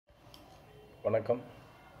வணக்கம்.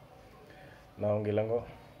 நான் உங்கள் இளங்கோ.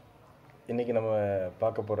 இன்றைக்கி நம்ம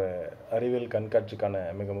பார்க்க போகிற அறிவியல் கண்காட்சிக்கான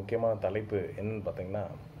மிக முக்கியமான தலைப்பு என்னன்னு பார்த்தீங்கன்னா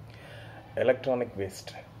எலக்ட்ரானிக்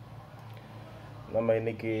வேஸ்ட். நம்ம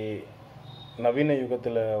இன்றைக்கி நவீன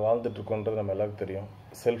யுகத்தில் வாழ்ந்துட்டுருக்கோன்றது நம்ம எல்லாருக்கும் தெரியும்.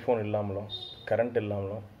 செல்ஃபோன் இல்லாமலும் கரண்ட்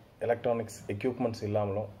இல்லாமலும் எலக்ட்ரானிக்ஸ் எக்யூப்மெண்ட்ஸ்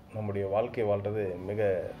இல்லாமலும் நம்முடைய வாழ்க்கை வாழ்கிறது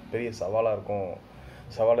மிக பெரிய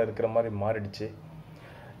சவாலாக இருக்கிற மாதிரி மாறிடுச்சு.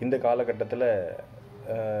 இந்த காலகட்டத்தில்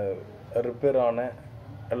ரிப்பேர் ஆன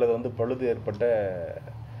அல்லது பழுது ஏற்பட்ட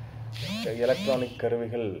எலக்ட்ரானிக்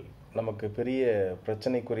கருவிகள் நமக்கு பெரிய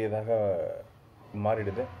பிரச்சனைக்குரியதாக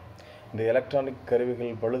மாறிடுது. இந்த எலக்ட்ரானிக்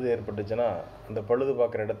கருவிகள் பழுது ஏற்பட்டுச்சுன்னா அந்த பழுது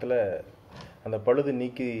பார்க்குற இடத்துல அந்த பழுது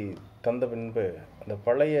நீக்கி தந்த பின்பு அந்த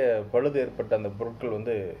பழைய பழுது ஏற்பட்ட அந்த பொருட்கள்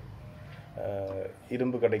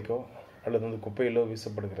இரும்பு கடைக்கோ அல்லது குப்பையிலோ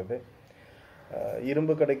வீசப்படுகிறது.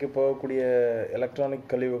 இரும்பு கடைக்கு போகக்கூடிய எலக்ட்ரானிக்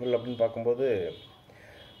கழிவுகள் அப்படின்னு பார்க்கும்போது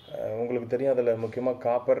உங்களுக்கு தெரியும், அதில் முக்கியமாக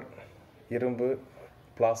காப்பர், இரும்பு,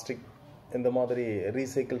 பிளாஸ்டிக் இந்த மாதிரி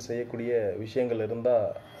ரீசைக்கிள் செய்யக்கூடிய விஷயங்கள் இருந்தால்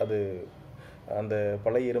அது அந்த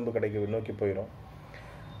பழைய இரும்பு கடைக்கு நோக்கி போயிடும்.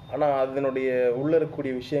 ஆனால் அதனுடைய உள்ளே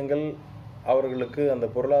இருக்கக்கூடிய விஷயங்கள் அவர்களுக்கு அந்த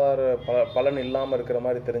பொருளாதார பலன் இல்லாமல் இருக்கிற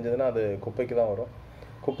மாதிரி தெரிஞ்சதுன்னா அது குப்பைக்கு தான் வரும்.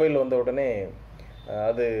 குப்பையில் வந்த உடனே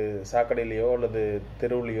அது சாக்கடையிலையோ அல்லது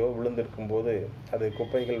தெருவுலையோ விழுந்திருக்கும்போது அது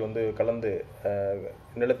குப்பைகள் கலந்து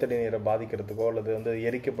நிலத்தடி நீரை பாதிக்கிறதுக்கோ அல்லது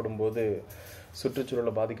எரிக்கப்படும் போது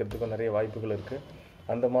சுற்றுச்சூழலை பாதிக்கிறதுக்கோ நிறைய வாய்ப்புகள் இருக்குது.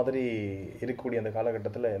 அந்த மாதிரி இருக்கக்கூடிய அந்த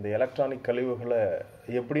காலகட்டத்தில் இந்த எலக்ட்ரானிக் கழிவுகளை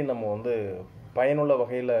எப்படி நம்ம பயனுள்ள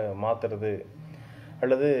வகையில் மாற்றுறது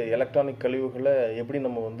அல்லது எலக்ட்ரானிக் கழிவுகளை எப்படி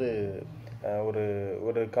நம்ம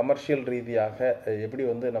ஒரு கமர்ஷியல் ரீதியாக எப்படி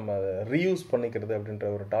நம்ம ரீயூஸ் பண்ணிக்கிறது அப்படின்ற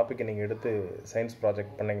ஒரு டாப்பிக்கை நீங்கள் எடுத்து சயின்ஸ்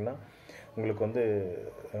ப்ராஜெக்ட் பண்ணிங்கன்னா உங்களுக்கு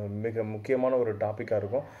மிக முக்கியமான ஒரு டாப்பிக்காக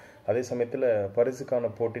இருக்கும். அதே சமயத்தில்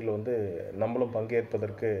பரிசுக்கான போட்டியில் நம்மளும்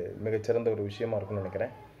பங்கேற்பதற்கு மிகச்சிறந்த ஒரு விஷயமா இருக்கும்னு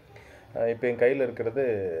நினைக்கிறேன். இப்போ என் கையில் இருக்கிறது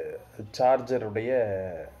சார்ஜருடைய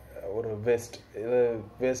ஒரு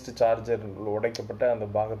வேஸ்ட் சார்ஜர் உடைக்கப்பட்ட அந்த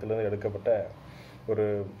பாகத்திலேருந்து எடுக்கப்பட்ட ஒரு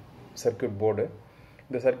சர்க்யூட் போர்டு.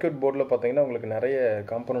 இந்த சர்க்யூட் போர்டில் பார்த்தீங்கன்னா உங்களுக்கு நிறைய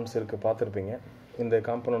காம்பனன்ட்ஸ் இருக்குது, பார்த்துருப்பீங்க. இந்த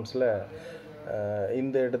காம்பனன்ட்ஸில்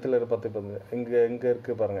இந்த இடத்துல இங்கே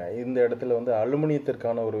இருக்குது பாருங்கள். இந்த இடத்துல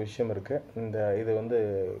அலுமினியத்திற்கான ஒரு விஷயம் இருக்குது. இது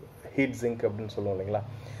ஹீட் ஜிங்க் அப்படின்னு சொல்லுவோம் இல்லைங்களா,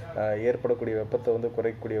 ஏற்படக்கூடிய வெப்பத்தை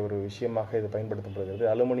குறைக்கக்கூடிய ஒரு விஷயமாக இது பயன்படுத்தப்படுகிறது.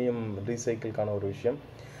 அலுமினியம் ரீசைக்கிள்கான ஒரு விஷயம்.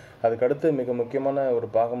 அதுக்கடுத்து மிக முக்கியமான ஒரு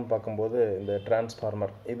பாகம் பார்க்கும்போது இந்த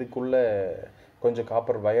டிரான்ஸ்ஃபார்மர். இதுக்குள்ளே கொஞ்சம்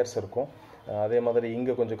காப்பர் வயர்ஸ் இருக்கும். அதே மாதிரி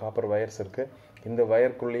இங்கே கொஞ்சம் காப்பர் வயர்ஸ் இருக்குது. இந்த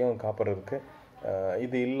வயருக்குள்ளேயும் காப்பர் இருக்குது.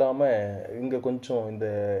 இது இல்லாமல் இங்கே கொஞ்சம்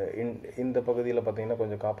இந்த பகுதியில் பார்த்திங்கன்னா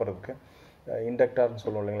கொஞ்சம் காப்பர் இருக்குது. இண்டக்டார்னு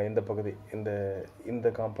சொல்லுவோம் இல்லைங்களா, இந்த பகுதி இந்த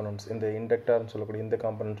காம்பனன்ட்ஸ், இந்த இண்டக்டார்னு சொல்லக்கூடிய இந்த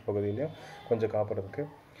காம்பனன்ட்ஸ் பகுதியிலையும் கொஞ்சம் காப்பர் இருக்குது.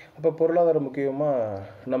 அப்போ பொருளாதாரம் முக்கியமாக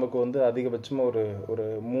நமக்கு அதிகபட்சமாக ஒரு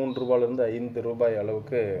 3 ரூபாயிலேருந்து 5 ரூபாய்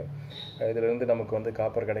அளவுக்கு இதிலேருந்து நமக்கு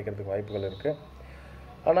காப்பர் கிடைக்கிறதுக்கு வாய்ப்புகள் இருக்குது.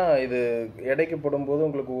 ஆனால் இது எடைக்கு போடும்போது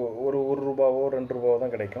உங்களுக்கு ஒரு ரூபாவோ 2 ரூபாவோ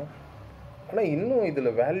தான் கிடைக்கும். ஆனால் இன்னும் இதில்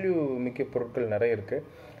வேல்யூ மிக்க பொருட்கள் நிறைய இருக்குது.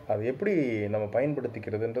 அது எப்படி நம்ம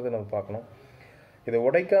பயன்படுத்திக்கிறதுன்றதை நம்ம பார்க்கணும். இதை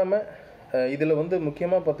உடைக்காமல் இதில்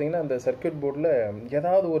முக்கியமாக பார்த்திங்கன்னா அந்த சர்க்யூட் போர்டில்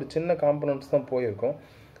ஏதாவது ஒரு சின்ன காம்பனன்ட்ஸ் தான் போயிருக்கும்.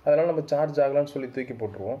 அதனால் நம்ம சார்ஜ் ஆகலான்னு சொல்லி தூக்கி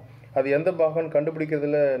போட்டுருவோம். அது எந்த பாகம்னு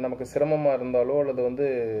கண்டுபிடிக்கிறதுல நமக்கு சிரமமாக இருந்தாலோ அல்லது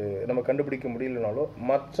நம்ம கண்டுபிடிக்க முடியலனாலோ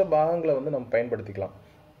மற்ற பாகங்களை நம்ம பயன்படுத்திக்கலாம்.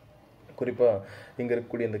 குறிப்பாக இங்கே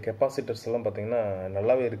இருக்கக்கூடிய இந்த கெப்பாசிட்டர்ஸ் எல்லாம் பார்த்திங்கன்னா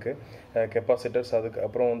நல்லாவே இருக்குது. கெப்பாசிட்டர்ஸ், அதுக்கு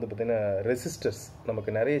அப்புறம் பார்த்திங்கன்னா ரெசிஸ்டர்ஸ்,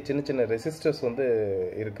 நமக்கு நிறைய சின்ன சின்ன ரெசிஸ்டர்ஸ்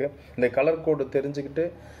இருக்குது. இந்த கலர் கோடு தெரிஞ்சுக்கிட்டு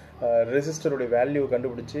ரெசிஸ்டருடைய வேல்யூ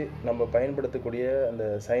கண்டுபிடிச்சி நம்ம பயன்படுத்தக்கூடிய அந்த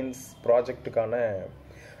சயின்ஸ் ப்ராஜெக்டுக்கான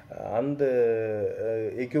அந்த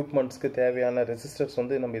எக்யூப்மெண்ட்ஸ்க்கு தேவையான ரெசிஸ்டர்ஸ்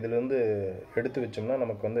நம்ம இதிலேருந்து எடுத்து வச்சோம்னா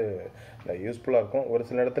நமக்கு யூஸ்ஃபுல்லாக இருக்கும். ஒரு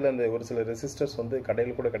சில இடத்துல ஒரு சில ரெசிஸ்டர்ஸ்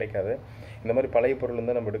கடையில் கூட கிடைக்காது. இந்த மாதிரி பழைய பொருள்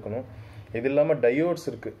நம்ம எடுக்கணும். இது இல்லாமல் டயோட்ஸ்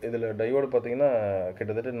இருக்குது. இதில் டயோடு பார்த்திங்கன்னா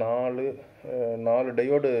கிட்டத்தட்ட 4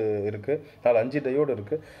 டயோடு இருக்குது. 5 டயோடு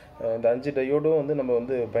இருக்குது. இந்த 5 டயோடும் நம்ம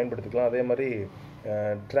பயன்படுத்திக்கலாம். அதே மாதிரி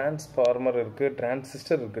டிரான்ஸ்ஃபார்மர் இருக்குது,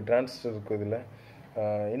 டிரான்சிஸ்டர் இருக்குது. இதில்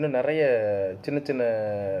இன்னும் நிறைய சின்ன சின்ன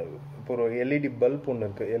இப்போ ஒரு எல்இடி பல்ப் ஒன்று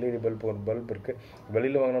இருக்குது. எல்இடி பல்ப் இருக்குது.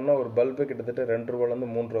 வெளியில் வாங்கினோம்னா ஒரு பல்பு கிட்டத்தட்ட 2 ரூபாலேருந்து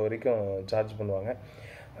 3 ரூபா வரைக்கும் சார்ஜ் பண்ணுவாங்க.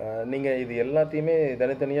 நீங்கள் இது எல்லாத்தையுமே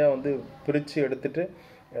தனித்தனியாக பிரித்து எடுத்துகிட்டு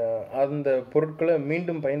அந்த பொருட்களை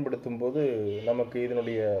மீண்டும் பயன்படுத்தும் போது நமக்கு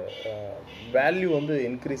இதனுடைய வேல்யூ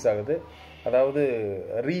இன்க்ரீஸ் ஆகுது. அதாவது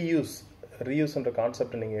ரீயூஸ்ன்ற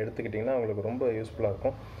கான்செப்டை நீங்கள் எடுத்துக்கிட்டிங்கன்னா உங்களுக்கு ரொம்ப யூஸ்ஃபுல்லாக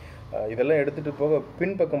இருக்கும். இதெல்லாம் எடுத்துகிட்டு போக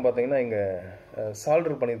பின்பக்கம் பார்த்தீங்கன்னா இங்கே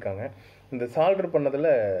சால்டர் பண்ணியிருக்காங்க. இந்த சால்டர்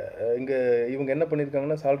பண்ணதில் இங்கே இவங்க என்ன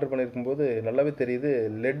பண்ணியிருக்காங்கன்னா, சால்டர் பண்ணியிருக்கும்போது நல்லாவே தெரியுது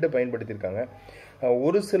லெட்டை பயன்படுத்தியிருக்காங்க.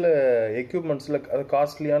 ஒரு சில எக்யூப்மெண்ட்ஸில், அது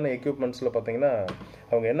காஸ்ட்லியான எக்யூப்மெண்ட்ஸில் பார்த்தீங்கன்னா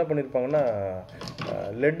அவங்க என்ன பண்ணியிருப்பாங்கன்னா,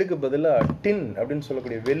 லெட்டுக்கு பதிலாக டின் அப்படின்னு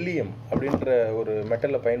சொல்லக்கூடிய வெள்ளியம் அப்படின்ற ஒரு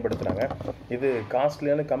மெட்டலை பயன்படுத்துகிறாங்க. இது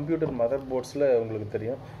காஸ்ட்லியான கம்ப்யூட்டர் மதர் போர்ட்ஸில் உங்களுக்கு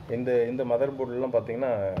தெரியும். இந்த இந்த மதர் போர்டெலாம்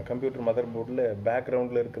பார்த்தீங்கன்னா, கம்ப்யூட்டர் மதர் போர்டில்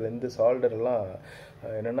பேக்ரவுண்டில் இருக்கிற இந்த சால்டரெல்லாம்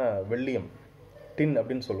என்னென்னா வெள்ளியம், டின்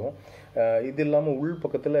அப்படின்னு சொல்லுவோம். இது இல்லாமல் உள்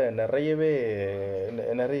பக்கத்தில்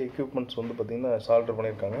நிறைய எக்யூப்மெண்ட்ஸ் வந்து பார்த்திங்கன்னா சால்டர்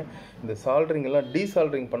பண்ணியிருக்காங்க. இந்த சால்டரிங் எல்லாம்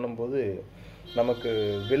டீசால்டரிங் பண்ணும்போது நமக்கு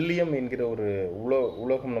வெள்ளியம் என்கிற ஒரு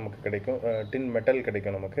உலோகம் நமக்கு கிடைக்கும், டின் மெட்டல்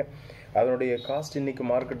கிடைக்கும் நமக்கு. அதனுடைய காஸ்ட் இன்றைக்கி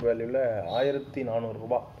மார்க்கெட் வேல்யூவில் 1400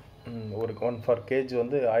 ரூபா. ஒரு 1 kg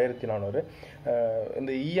வந்து 1400.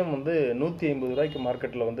 இந்த இஎம் வந்து 150 ரூபாய்க்கு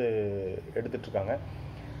மார்க்கெட்டில் வந்து எடுத்துகிட்ருக்காங்க.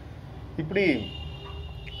 இப்படி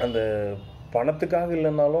அந்த பணத்துக்காக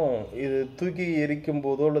இல்லைனாலும் இது தூக்கி எரிக்கும்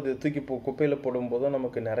போதோ அல்லது தூக்கி குப்பையில் போடும்போதோ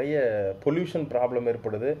நமக்கு நிறைய பொல்யூஷன் ப்ராப்ளம்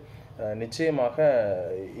ஏற்படுது. நிச்சயமாக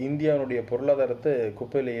இந்தியாவுடைய பொருளாதாரத்தை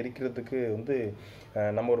குப்பையில் எரிக்கிறதுக்கு வந்து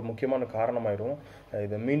நம்ம ஒரு முக்கியமான காரணமாயிடும்.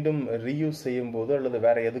 இதை மீண்டும் ரீயூஸ் செய்யும் போது அல்லது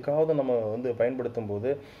வேறு எதுக்காவது நம்ம வந்து பயன்படுத்தும்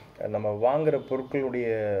போது நம்ம வாங்குகிற பொருட்களுடைய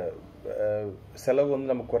செலவு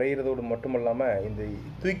வந்து நம்ம குறையிறதோடு மட்டும் இல்லாமல் இந்த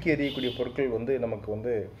தூக்கி எறியக்கூடிய பொருட்கள் வந்து நமக்கு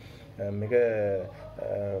வந்து மிக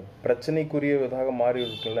பிரச்சனைக்குரியதாக மாறி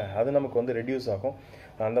இருக்குல்ல, அது நமக்கு வந்து ரெடியூஸ் ஆகும்.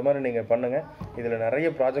 அந்த மாதிரி நீங்கள் பண்ணுங்கள். இதில் நிறைய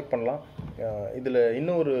ப்ராஜெக்ட் பண்ணலாம். இதில்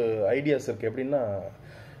இன்னொரு ஐடியாஸ் இருக்குது. எப்படின்னா,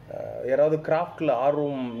 யாராவது கிராஃப்டில்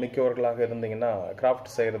ஆர்வம் மிக்கவர்களாக இருந்தீங்கன்னா, கிராஃப்ட்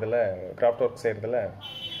ஒர்க் செய்கிறதுல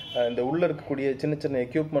இந்த உள்ளே இருக்கக்கூடிய சின்ன சின்ன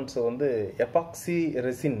எக்யூப்மெண்ட்ஸை வந்து எபாக்சி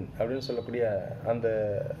ரெசின் அப்படின்னு சொல்லக்கூடிய அந்த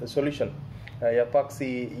சொல்யூஷன், எபாக்சி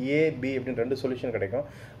ஏபி அப்படின்னு 2 சொல்யூஷன் கிடைக்கும்.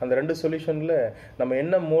 அந்த 2 சொல்யூஷனில் நம்ம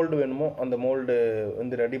என்ன மோல்டு வேணுமோ அந்த மோல்டு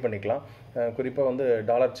வந்து ரெடி பண்ணிக்கலாம். குறிப்பாக வந்து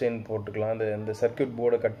டாலர் செயின் போட்டுக்கலாம். இந்த சர்க்கியூட்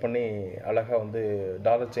போர்டை கட் பண்ணி அழகாக வந்து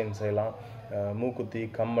டாலர் செயின் செய்யலாம். மூக்குத்தி,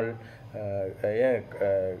 கம்மல், ஏன்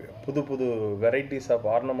புது புது வெரைட்டிஸ் ஆஃப்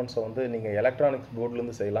ஆர்னமெண்ட்ஸை வந்து நீங்கள் எலக்ட்ரானிக்ஸ்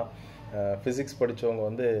போர்ட்லேருந்து செய்யலாம். ஃபிசிக்ஸ் படித்தவங்க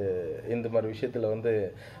வந்து இந்த மாதிரி விஷயத்தில் வந்து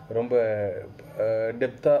ரொம்ப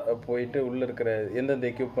டெப்த்தாக போயிட்டு உள்ளே இருக்கிற எந்தெந்த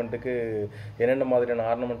எக்யூப்மெண்ட்டுக்கு என்னென்ன மாதிரியான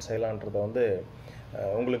ஆர்னமெண்ட் செய்யலான்றதை வந்து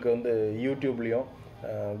உங்களுக்கு வந்து யூடியூப்லேயும்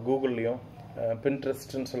கூகுள்லேயும்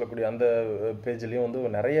பின்ட்ரெஸ்ட்னு சொல்லக்கூடிய அந்த பேஜ்லேயும் வந்து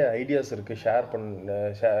நிறைய ஐடியாஸ்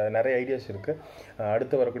இருக்குது. நிறைய ஐடியாஸ் இருக்குது.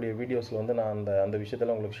 அடுத்து வரக்கூடிய வீடியோஸில் வந்து நான் அந்த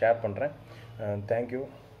விஷயத்தில் உங்களுக்கு ஷேர் பண்ணுறேன். தேங்க்யூ.